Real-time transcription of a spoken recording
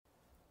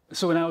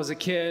So when I was a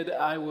kid,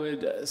 I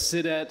would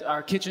sit at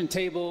our kitchen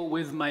table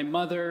with my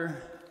mother,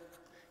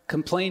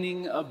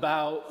 complaining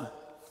about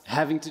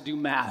having to do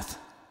math.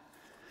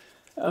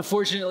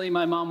 Fortunately,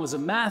 my mom was a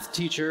math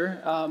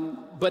teacher,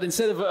 but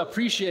instead of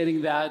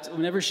appreciating that,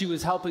 whenever she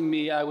was helping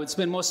me, I would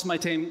spend most of my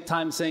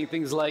time saying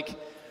things like,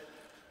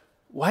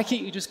 "Why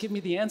can't you just give me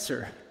the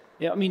answer?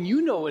 Yeah, I mean,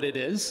 you know what it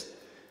is."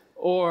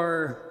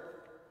 Or,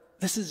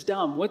 "This is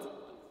dumb.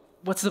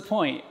 What's the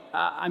point?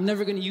 I'm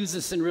never going to use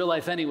this in real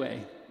life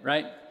anyway,"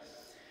 right?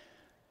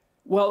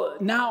 Well,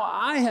 now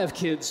I have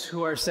kids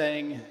who are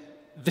saying,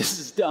 "This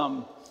is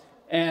dumb,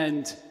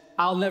 and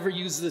I'll never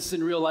use this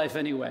in real life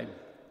anyway."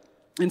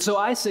 And so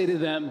I say to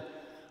them,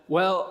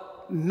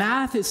 well,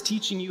 math is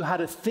teaching you how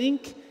to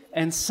think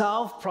and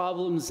solve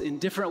problems in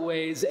different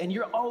ways, and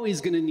you're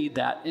always going to need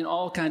that in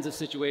all kinds of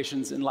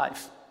situations in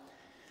life.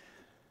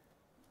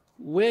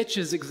 Which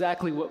is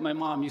exactly what my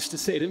mom used to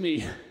say to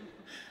me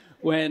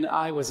when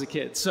I was a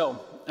kid. So,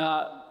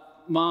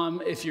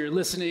 Mom, if you're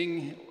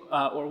listening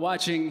or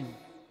watching,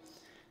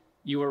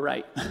 you were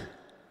right.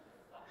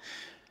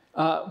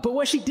 But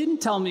what she didn't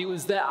tell me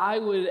was that I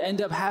would end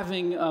up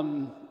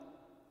having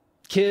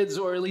kids,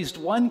 or at least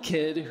one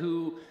kid,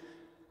 who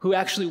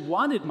actually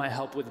wanted my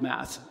help with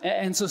math.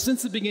 And so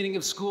since the beginning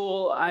of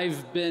school,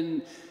 I've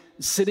been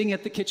sitting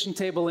at the kitchen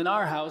table in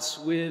our house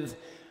with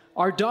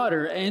our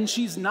daughter, and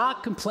she's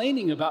not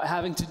complaining about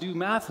having to do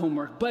math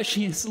homework, but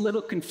she is a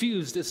little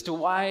confused as to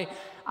why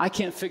I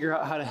can't figure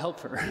out how to help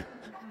her.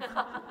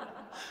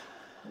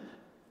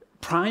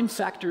 Prime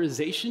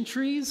factorization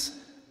trees?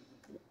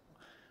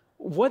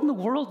 What in the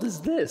world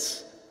is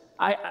this?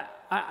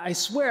 I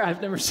swear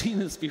I've never seen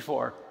this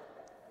before.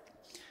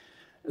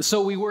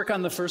 So we work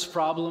on the first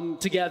problem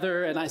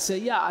together, and I say,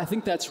 "Yeah, I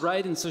think that's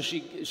right." And so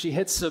she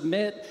hits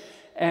submit,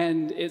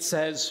 and it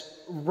says,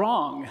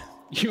 "Wrong.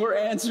 Your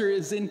answer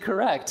is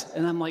incorrect."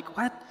 And I'm like,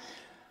 "What?"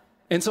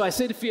 And so I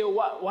say to Fia,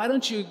 "Why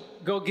don't you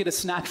go get a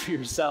snack for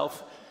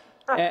yourself?"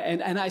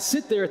 And I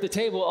sit there at the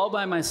table all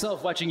by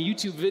myself watching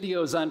YouTube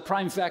videos on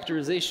prime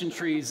factorization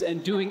trees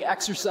and doing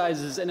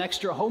exercises and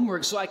extra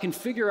homework so I can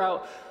figure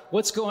out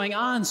what's going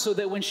on, so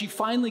that when she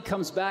finally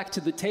comes back to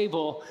the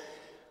table,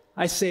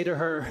 I say to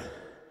her,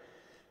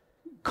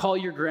 "Call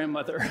your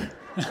grandmother."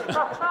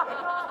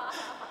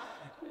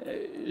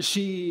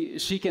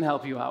 She can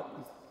help you out.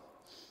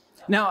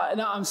 Now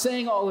I'm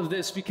saying all of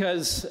this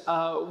because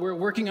we're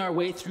working our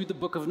way through the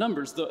book of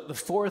Numbers, the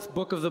fourth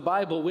book of the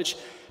Bible, which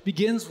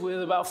begins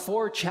with about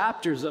 4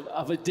 chapters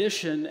of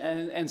addition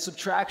and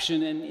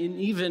subtraction and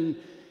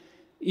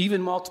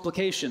even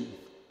multiplication.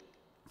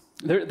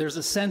 There's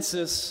a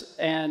census,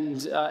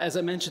 and as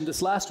I mentioned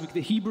this last week, the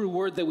Hebrew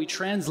word that we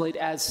translate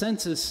as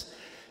census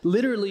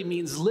literally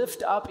means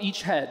lift up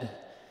each head.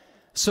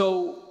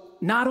 So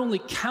not only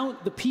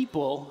count the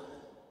people,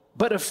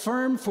 but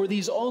affirm for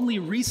these only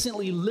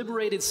recently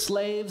liberated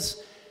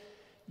slaves,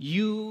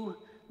 you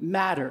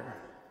matter.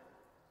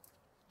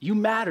 You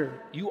matter.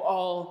 You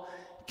all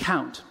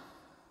count.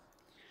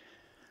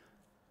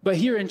 But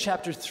here in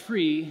chapter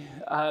 3,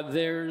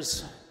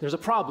 there's a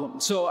problem.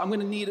 So I'm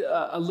going to need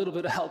a little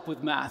bit of help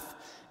with math,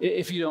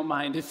 if you don't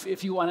mind.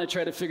 If you want to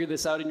try to figure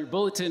this out in your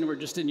bulletin or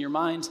just in your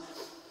mind,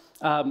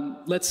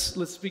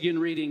 let's begin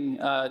reading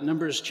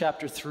Numbers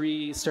chapter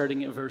 3,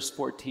 starting at verse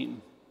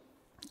 14.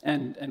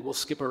 And we'll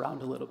skip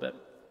around a little bit.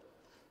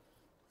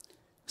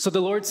 So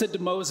the Lord said to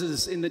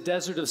Moses in the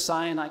desert of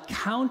Sinai,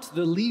 "Count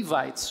the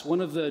Levites, one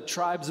of the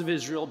tribes of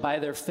Israel, by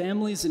their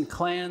families and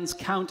clans.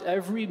 Count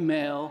every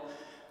male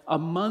a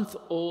month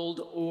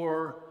old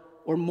or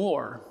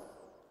more."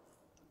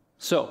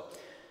 So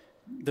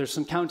there's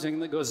some counting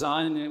that goes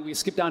on, and we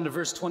skip down to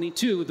verse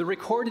 22. The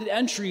recorded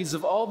entries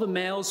of all the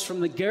males from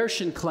the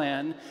Gershon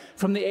clan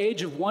from the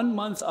age of 1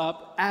 month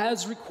up,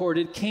 as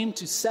recorded, came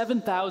to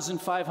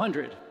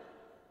 7,500.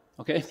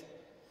 Okay?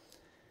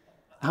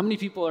 How many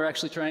people are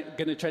actually going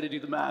to try to do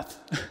the math?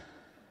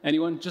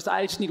 Anyone?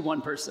 I just need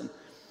one person.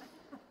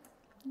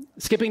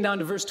 Skipping down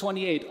to verse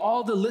 28.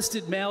 All the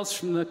listed males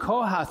from the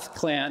Kohath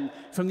clan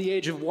from the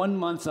age of 1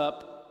 month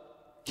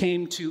up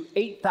came to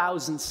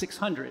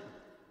 8,600.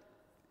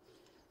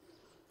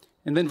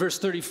 And then verse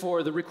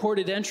 34, the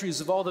recorded entries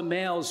of all the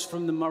males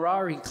from the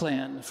Merari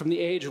clan from the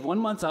age of 1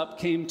 month up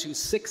came to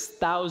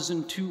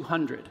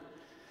 6,200.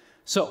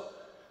 So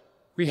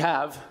we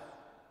have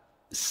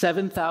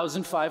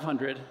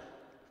 7,500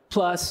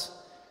 plus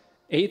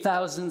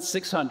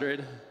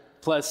 8,600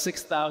 plus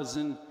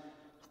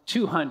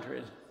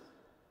 6,200.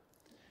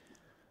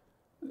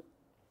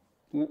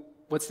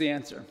 What's the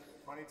answer?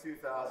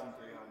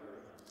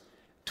 22,300.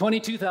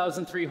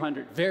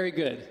 22,300. Very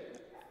good.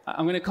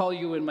 I'm going to call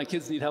you when my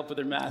kids need help with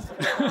their math.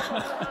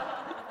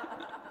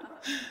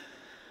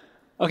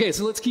 Okay,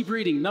 so let's keep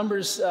reading.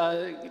 Numbers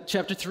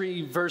chapter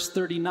 3, verse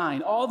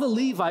 39. All the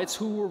Levites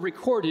who were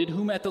recorded,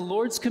 whom at the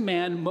Lord's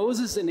command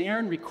Moses and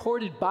Aaron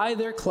recorded by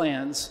their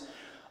clans,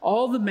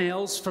 all the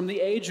males from the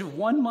age of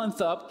 1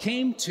 month up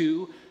came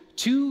to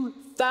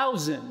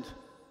 2,000.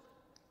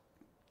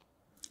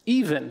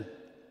 Even.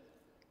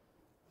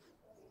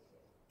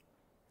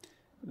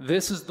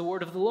 This is the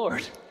word of the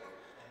Lord.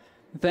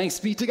 Thanks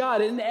be to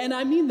God. And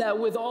I mean that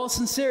with all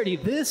sincerity.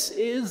 This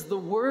is the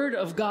Word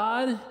of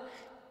God,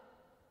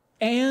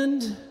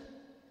 and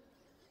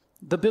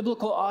the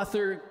biblical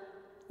author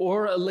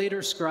or a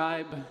later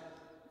scribe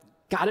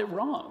got it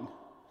wrong.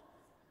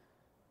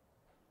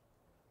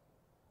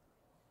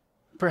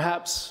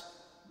 Perhaps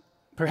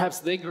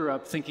they grew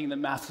up thinking that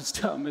math was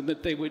dumb and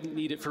that they wouldn't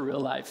need it for real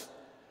life.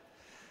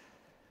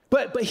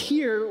 But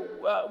here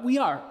we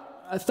are,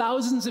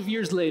 thousands of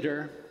years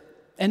later,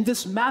 and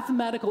this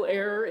mathematical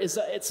error it's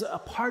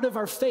a part of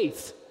our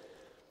faith.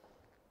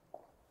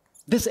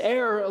 This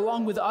error,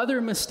 along with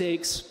other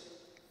mistakes,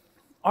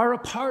 are a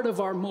part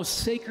of our most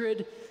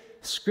sacred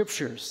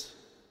scriptures.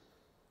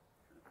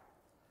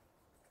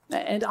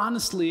 And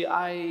honestly,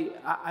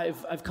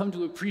 I've come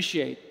to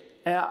appreciate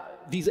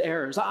these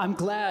errors. I'm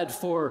glad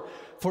for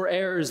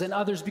errors and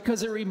others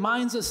because it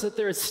reminds us that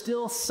there is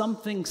still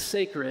something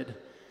sacred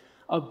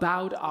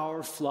about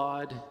our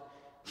flawed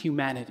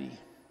humanity.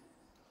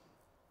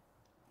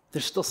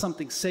 There's still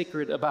something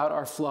sacred about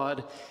our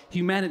flawed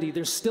humanity.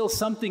 There's still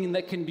something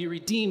that can be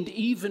redeemed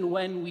even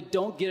when we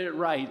don't get it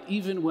right,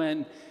 even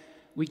when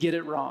we get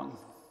it wrong.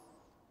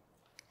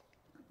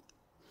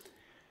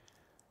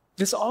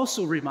 This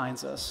also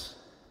reminds us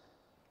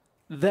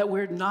that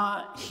we're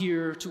not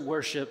here to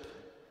worship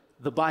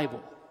the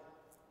Bible.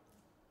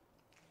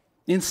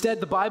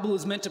 Instead, the Bible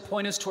is meant to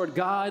point us toward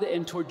God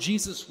and toward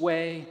Jesus'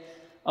 way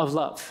of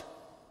love.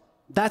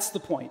 That's the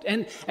point.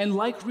 And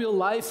like real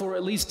life, or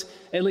at least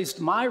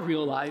my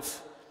real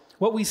life,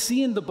 what we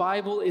see in the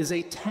Bible is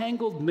a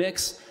tangled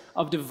mix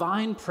of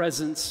divine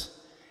presence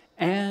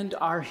and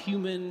our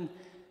human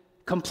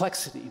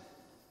complexity.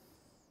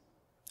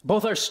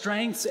 Both our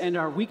strengths and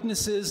our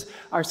weaknesses,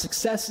 our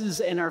successes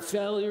and our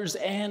failures,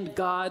 and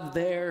God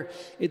there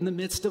in the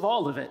midst of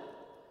all of it.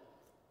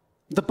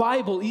 The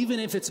Bible, even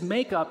if its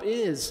makeup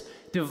is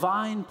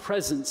divine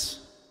presence,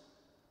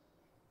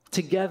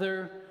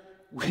 together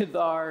with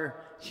our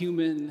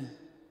human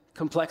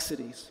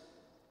complexities.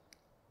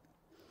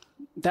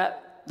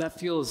 That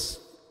feels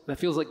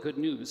like good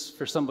news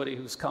for somebody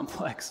who's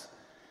complex.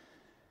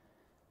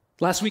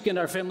 Last weekend,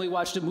 our family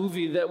watched a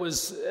movie that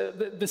was,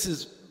 this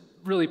is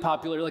really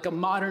popular, like a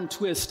modern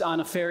twist on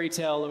a fairy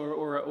tale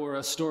or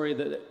a story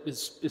that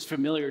is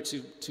familiar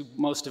to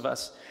most of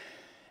us.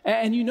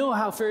 And you know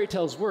how fairy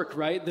tales work,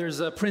 right?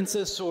 There's a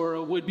princess or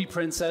a would-be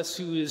princess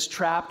who is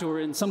trapped or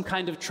in some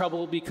kind of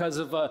trouble because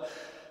of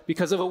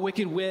a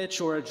wicked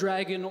witch or a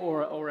dragon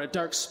or a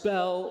dark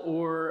spell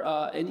or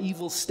an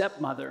evil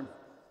stepmother,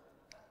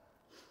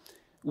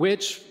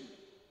 which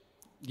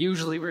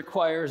usually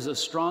requires a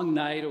strong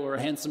knight or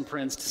a handsome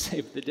prince to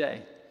save the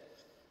day.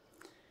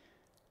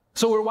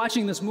 So we're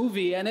watching this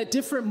movie, and at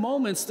different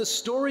moments, the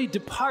story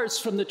departs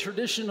from the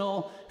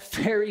traditional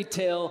fairy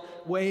tale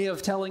way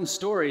of telling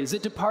stories.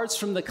 It departs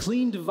from the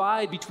clean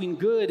divide between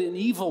good and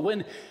evil.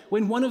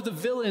 When one of the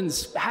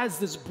villains has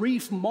this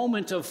brief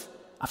moment of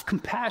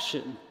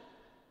compassion,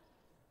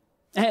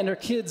 and our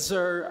kids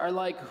are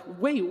like,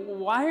 wait,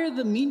 why are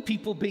the mean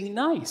people being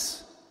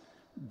nice?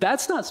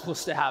 That's not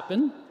supposed to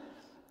happen.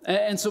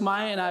 And so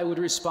Maya and I would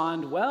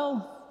respond,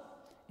 well,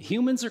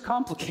 humans are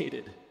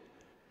complicated.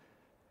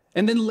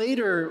 And then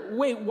later,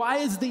 wait, why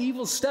is the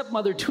evil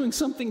stepmother doing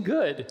something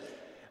good?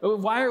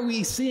 Why are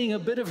we seeing a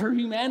bit of her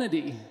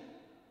humanity?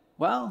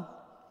 Well,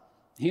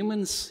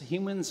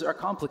 humans are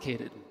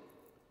complicated.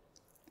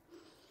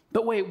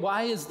 But wait,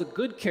 why is the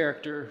good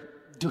character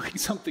doing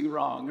something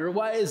wrong? Or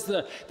why is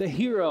the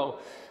hero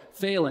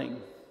failing?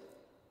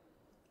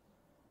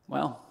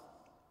 Well,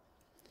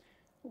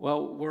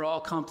 we're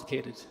all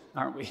complicated,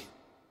 aren't we?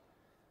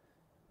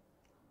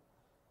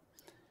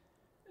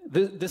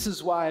 This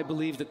is why I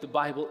believe that the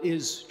Bible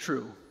is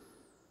true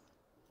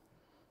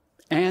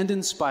and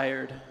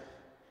inspired,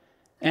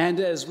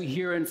 and as we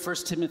hear in 1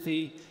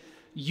 Timothy,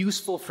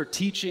 useful for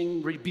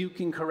teaching,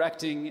 rebuking,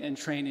 correcting, and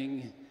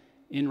training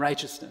in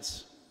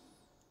righteousness.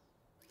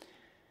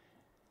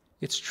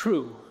 It's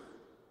true,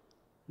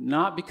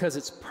 not because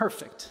it's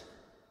perfect.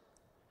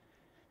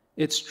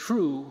 It's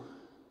true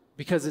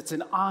because it's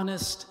an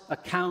honest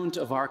account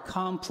of our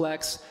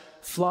complex,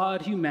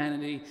 flawed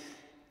humanity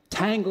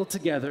tangled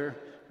together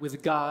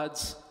with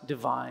God's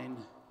divine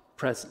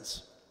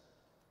presence.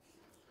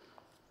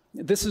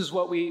 This is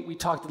what we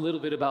talked a little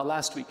bit about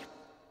last week.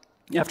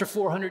 After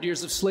 400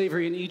 years of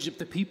slavery in Egypt,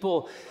 the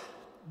people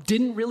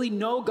didn't really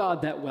know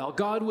God that well.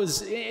 God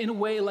was, in a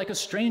way, like a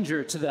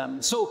stranger to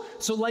them. So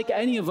like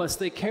any of us,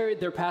 they carried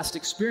their past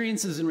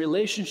experiences and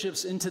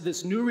relationships into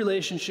this new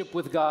relationship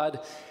with God.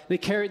 They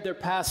carried their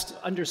past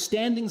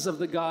understandings of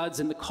the gods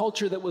and the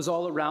culture that was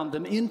all around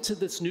them into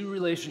this new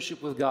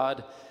relationship with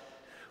God,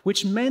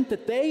 which meant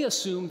that they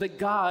assumed that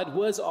God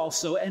was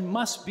also and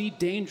must be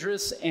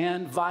dangerous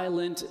and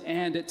violent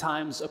and at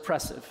times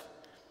oppressive.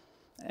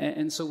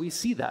 And so we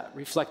see that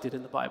reflected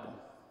in the Bible.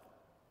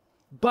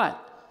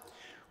 But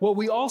what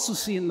we also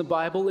see in the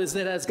Bible is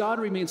that as God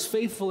remains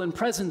faithful and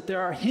present,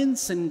 there are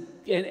hints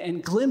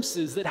and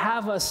glimpses that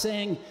have us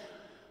saying,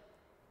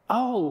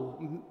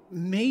 oh,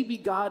 maybe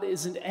God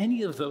isn't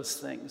any of those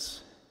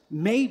things.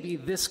 Maybe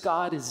this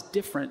God is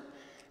different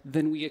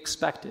than we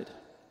expected.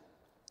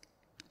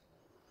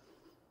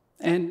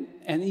 And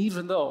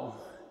even though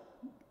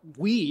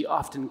we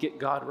often get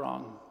God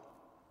wrong,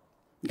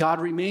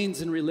 God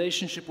remains in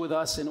relationship with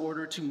us in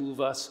order to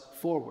move us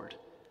forward,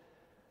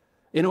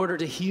 in order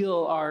to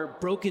heal our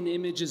broken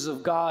images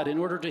of God, in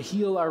order to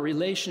heal our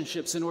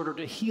relationships, in order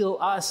to heal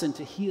us and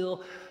to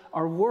heal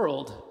our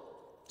world.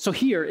 So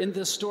here in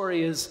this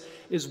story is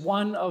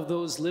one of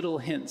those little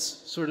hints,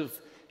 sort of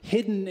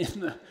hidden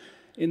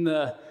in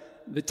the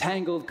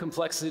tangled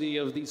complexity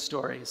of these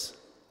stories.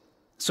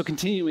 So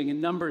continuing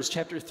in Numbers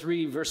chapter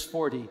 3, verse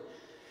 40,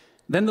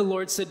 then the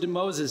Lord said to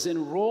Moses,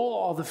 enroll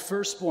all the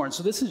firstborn.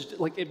 So this is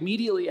like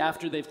immediately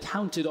after they've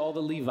counted all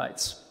the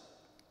Levites,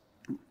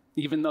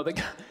 even though they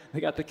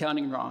got the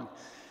counting wrong.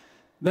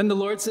 Then the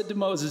Lord said to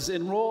Moses,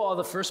 enroll all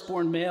the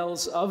firstborn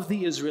males of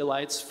the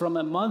Israelites from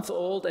a month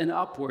old and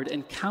upward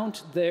and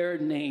count their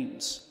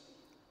names.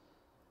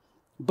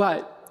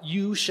 But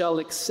you shall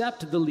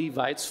accept the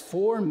Levites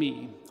for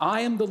me.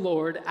 I am the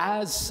Lord,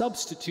 as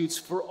substitutes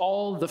for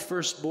all the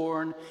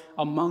firstborn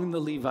among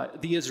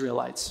the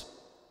Israelites.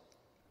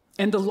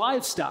 And the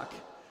livestock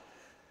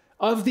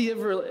of the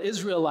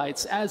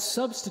Israelites as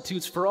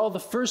substitutes for all the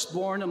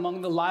firstborn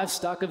among the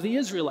livestock of the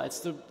Israelites,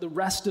 the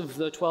rest of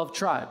the 12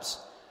 tribes.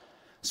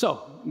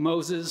 So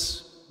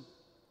Moses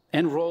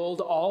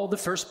enrolled all the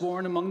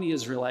firstborn among the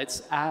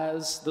Israelites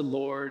as the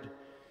Lord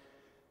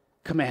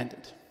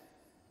commanded.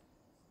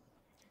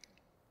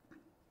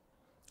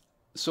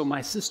 So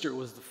my sister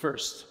was the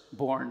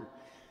firstborn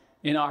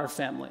in our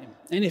family.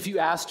 And if you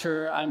asked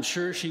her, I'm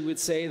sure she would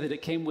say that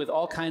it came with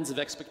all kinds of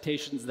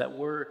expectations that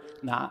were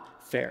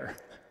not fair.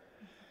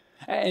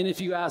 And if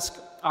you ask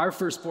our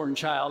firstborn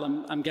child,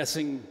 I'm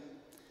guessing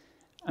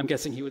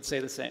he would say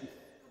the same.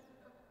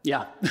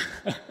 Yeah.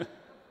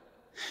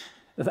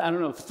 I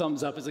don't know if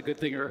thumbs up is a good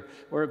thing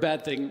or a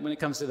bad thing when it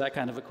comes to that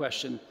kind of a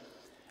question.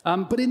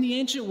 But in the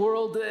ancient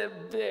world,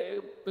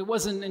 it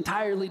wasn't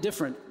entirely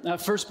different.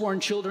 Firstborn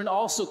children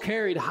also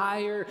carried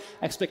higher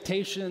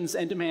expectations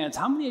and demands.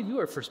 How many of you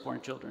are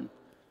firstborn children?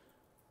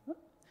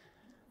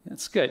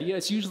 That's good. Yeah,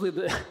 it's usually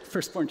the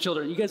firstborn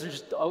children. You guys are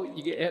just,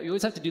 you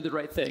always have to do the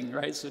right thing,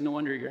 right? So no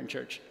wonder you're in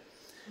church.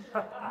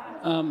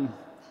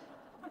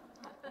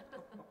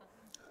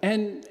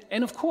 And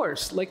of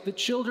course, like the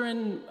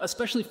children,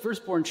 especially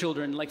firstborn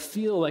children, like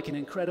feel like an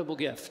incredible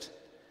gift.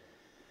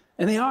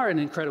 And they are an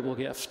incredible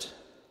gift.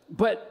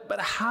 But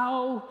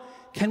how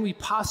can we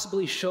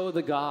possibly show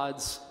the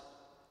gods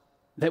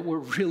that we're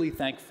really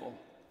thankful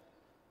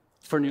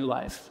for new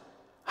life?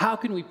 How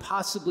can we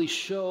possibly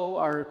show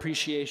our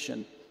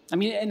appreciation? I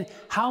mean, and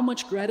how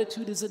much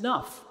gratitude is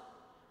enough?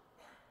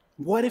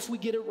 What if we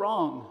get it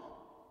wrong?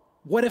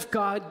 What if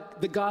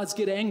the gods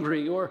get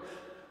angry? Or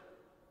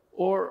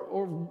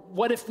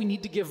what if we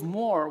need to give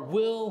more?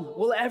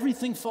 Will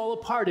everything fall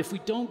apart if we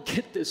don't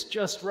get this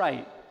just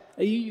right?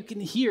 You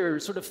can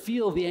sort of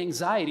feel the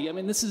anxiety. I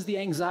mean, this is the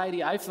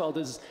anxiety I felt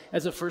as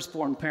a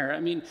firstborn parent.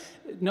 I mean,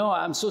 no,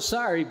 I'm so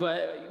sorry,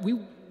 but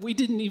I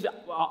didn't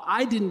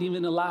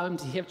even allow him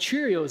to have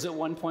Cheerios at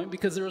one point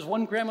because there was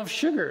 1 gram of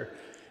sugar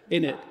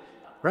in it,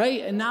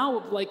 right? And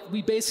now, like,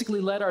 we basically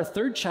let our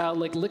third child,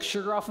 like, lick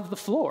sugar off of the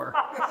floor,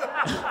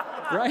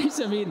 right?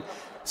 I mean,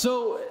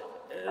 so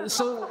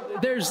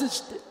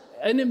there's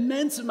an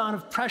immense amount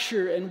of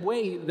pressure and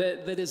weight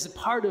that is a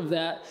part of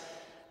that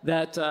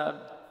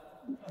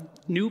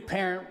new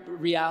parent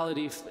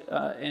reality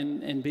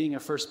and being a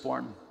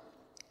firstborn.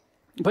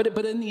 But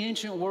in the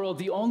ancient world,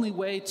 the only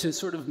way to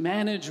sort of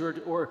manage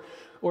or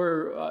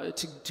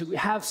to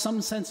have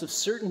some sense of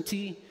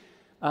certainty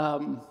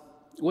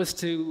was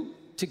to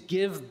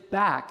give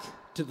back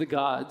to the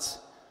gods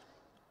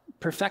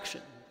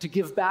perfection, to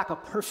give back a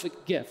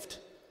perfect gift,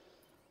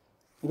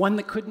 one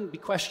that couldn't be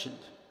questioned.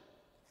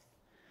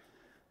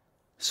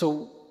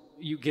 So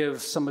you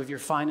give some of your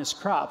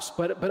finest crops,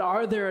 but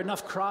are there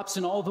enough crops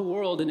in all the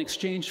world in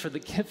exchange for the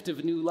gift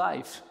of new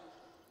life?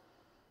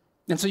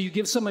 And so you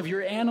give some of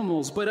your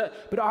animals,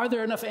 but are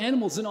there enough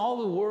animals in all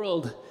the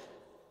world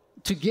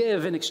to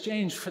give in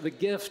exchange for the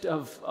gift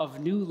of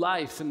new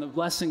life and the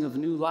blessing of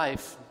new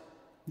life?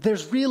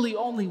 There's really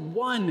only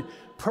one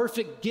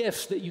perfect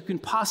gift that you can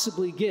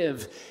possibly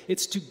give.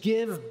 It's to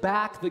give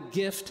back the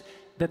gift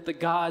that the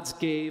gods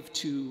gave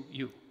to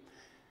you.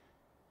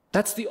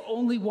 That's the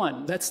only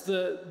one. That's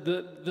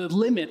the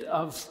limit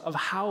of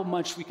how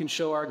much we can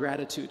show our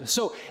gratitude.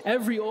 So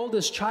every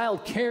oldest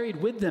child carried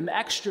with them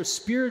extra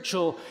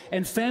spiritual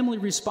and family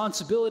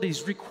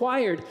responsibilities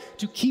required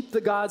to keep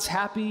the gods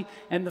happy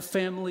and the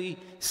family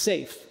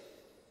safe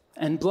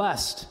and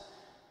blessed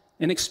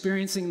and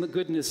experiencing the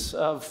goodness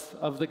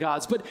of the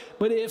gods. But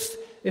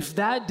if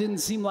that didn't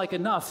seem like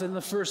enough, then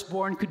the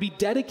firstborn could be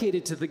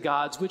dedicated to the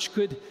gods, which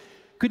could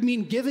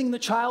mean giving the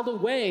child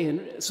away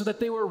so that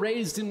they were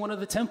raised in one of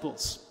the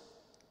temples.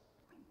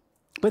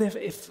 But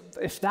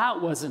if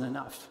that wasn't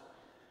enough,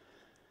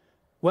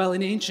 well,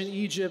 in ancient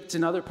Egypt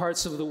and other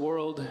parts of the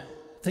world,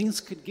 things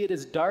could get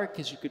as dark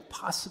as you could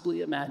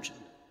possibly imagine.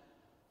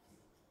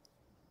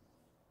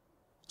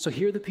 So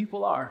here the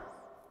people are,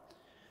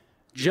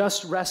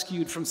 just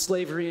rescued from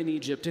slavery in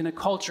Egypt, in a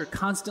culture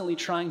constantly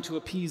trying to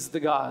appease the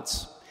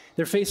gods.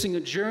 They're facing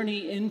a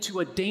journey into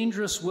a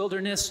dangerous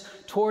wilderness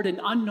toward an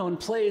unknown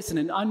place and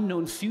an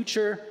unknown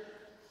future.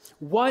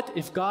 What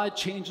if God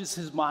changes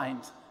his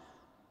mind?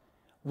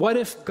 What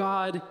if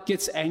God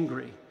gets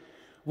angry?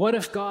 What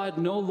if God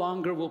no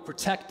longer will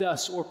protect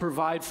us or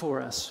provide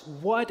for us?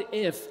 What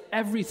if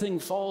everything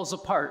falls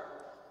apart?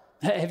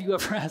 Have you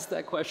ever asked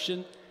that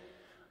question?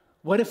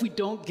 What if we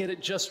don't get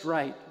it just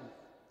right?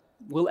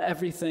 Will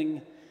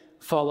everything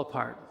fall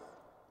apart?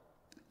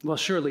 Well,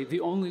 surely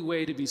the only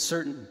way to be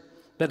certain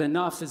that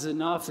enough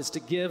is to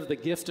give the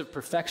gift of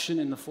perfection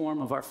in the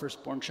form of our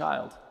firstborn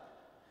child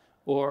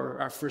or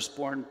our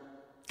firstborn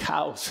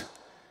cows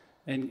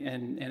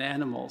and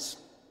animals.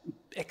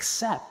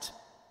 Except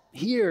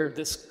here,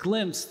 this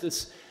glimpse,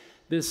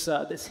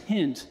 this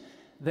hint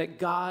that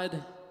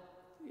God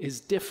is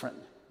different.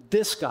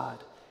 This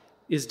God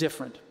is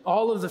different.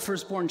 All of the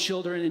firstborn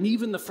children and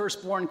even the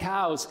firstborn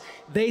cows,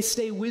 they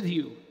stay with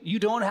you. You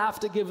don't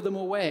have to give them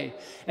away.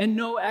 And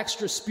no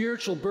extra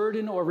spiritual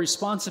burden or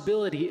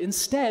responsibility.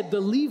 Instead, the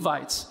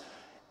Levites,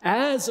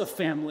 as a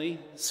family,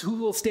 who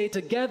will stay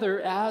together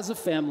as a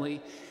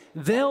family,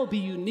 they'll be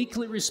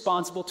uniquely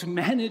responsible to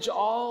manage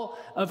all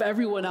of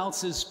everyone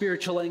else's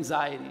spiritual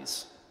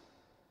anxieties.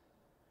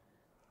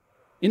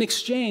 In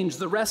exchange,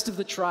 the rest of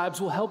the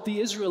tribes will help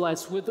the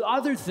Israelites with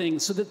other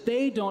things so that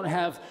they don't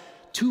have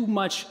too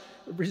much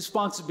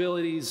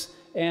responsibilities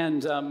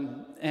and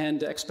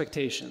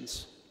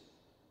expectations.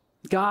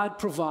 God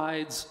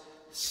provides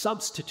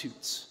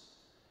substitutes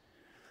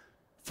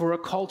for a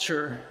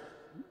culture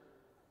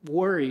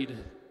worried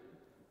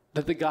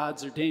that the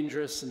gods are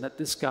dangerous and that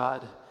this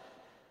God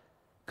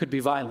could be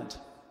violent.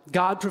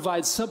 God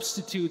provides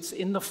substitutes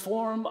in the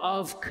form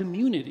of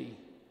community.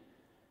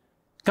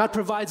 God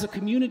provides a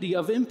community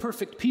of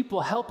imperfect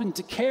people helping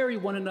to carry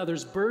one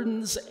another's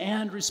burdens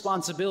and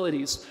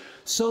responsibilities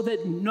so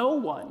that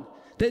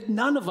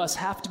none of us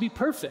have to be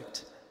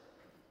perfect.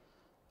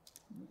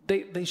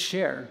 They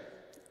share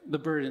the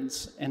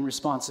burdens and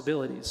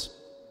responsibilities.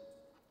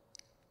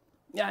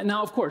 Yeah,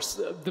 now, of course,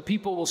 the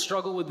people will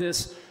struggle with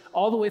this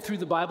all the way through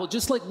the Bible,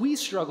 just like we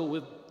struggle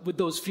with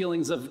those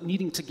feelings of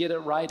needing to get it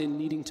right and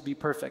needing to be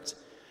perfect.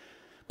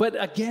 But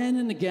again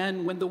and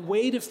again, when the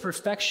weight of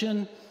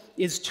perfection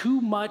is too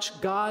much,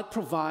 God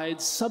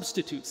provides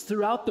substitutes.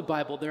 Throughout the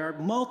Bible, there are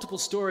multiple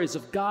stories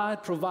of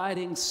God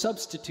providing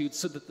substitutes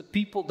so that the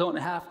people don't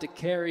have to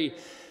carry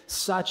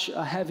such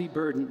a heavy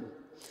burden.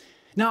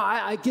 Now,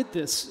 I get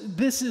this.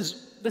 This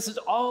is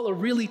all a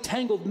really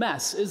tangled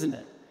mess, isn't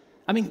it?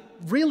 I mean,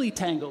 really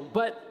tangled,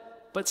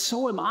 but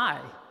so am I.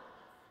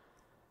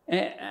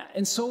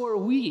 And so are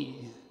we.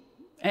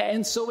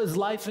 And so is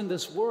life in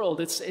this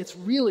world. It's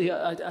really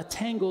a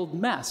tangled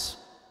mess.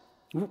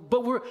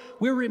 But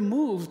we're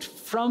removed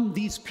from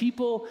these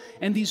people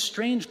and these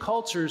strange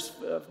cultures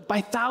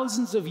by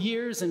thousands of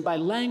years and by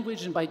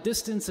language and by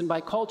distance and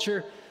by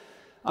culture.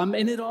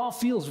 And it all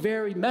feels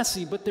very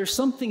messy, but there's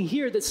something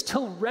here that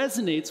still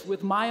resonates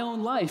with my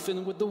own life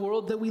and with the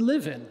world that we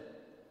live in.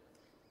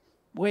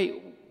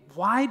 Wait,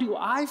 why do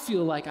I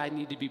feel like I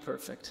need to be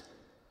perfect?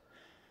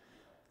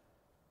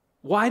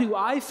 Why do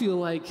I feel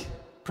like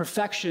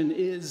perfection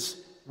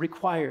is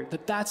required,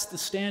 that that's the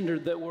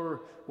standard that we're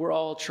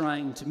all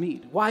trying to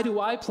meet? Why do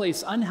I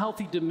place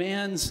unhealthy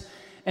demands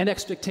and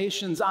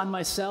expectations on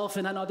myself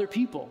and on other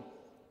people?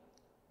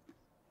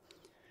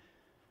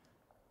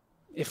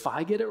 If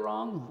I get it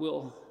wrong,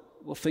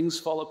 will things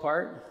fall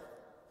apart?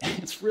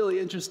 It's really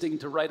interesting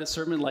to write a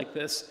sermon like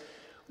this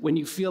when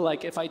you feel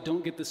like if I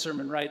don't get the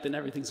sermon right, then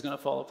everything's going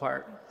to fall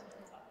apart.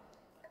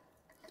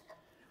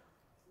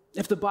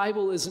 If the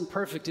Bible isn't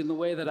perfect in the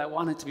way that I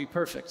want it to be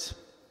perfect,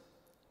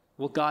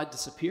 will God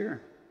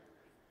disappear?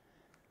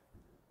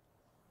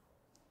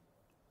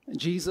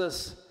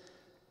 Jesus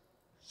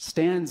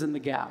stands in the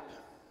gap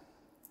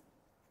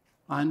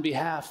on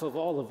behalf of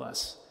all of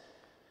us,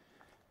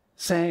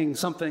 saying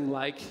something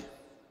like,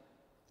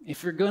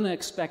 if you're going to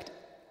expect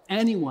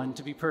anyone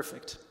to be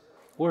perfect,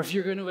 or if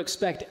you're going to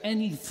expect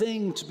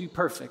anything to be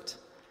perfect,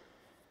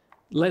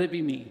 let it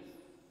be me.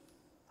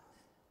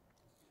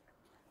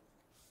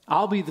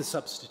 I'll be the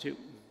substitute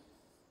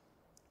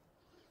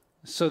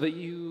so that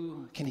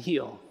you can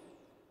heal.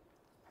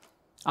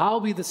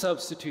 I'll be the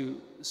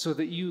substitute so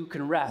that you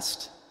can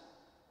rest.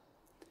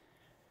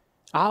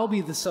 I'll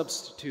be the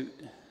substitute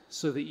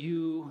so that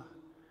you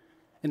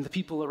and the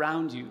people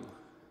around you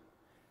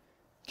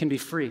can be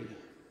free.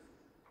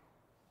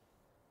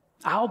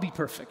 I'll be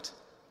perfect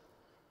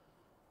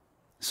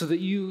so that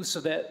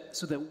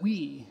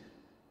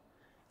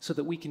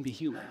we can be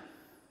human.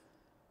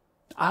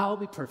 I'll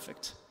be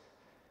perfect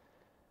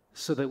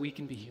so that we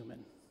can be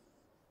human.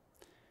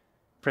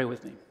 Pray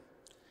with me.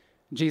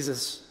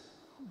 Jesus,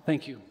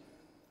 thank you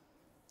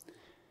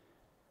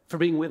for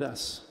being with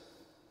us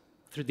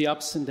through the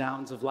ups and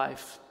downs of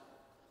life,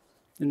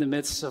 in the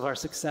midst of our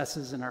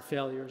successes and our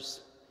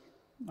failures,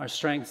 our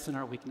strengths and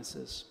our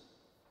weaknesses.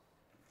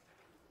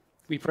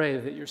 We pray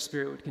that your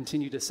Spirit would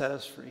continue to set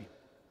us free.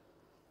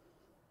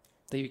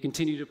 that you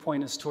continue to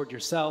point us toward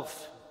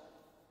yourself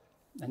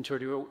and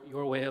toward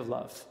your way of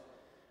love.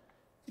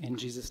 In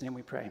Jesus' name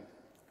we pray.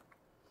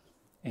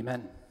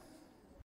 Amen.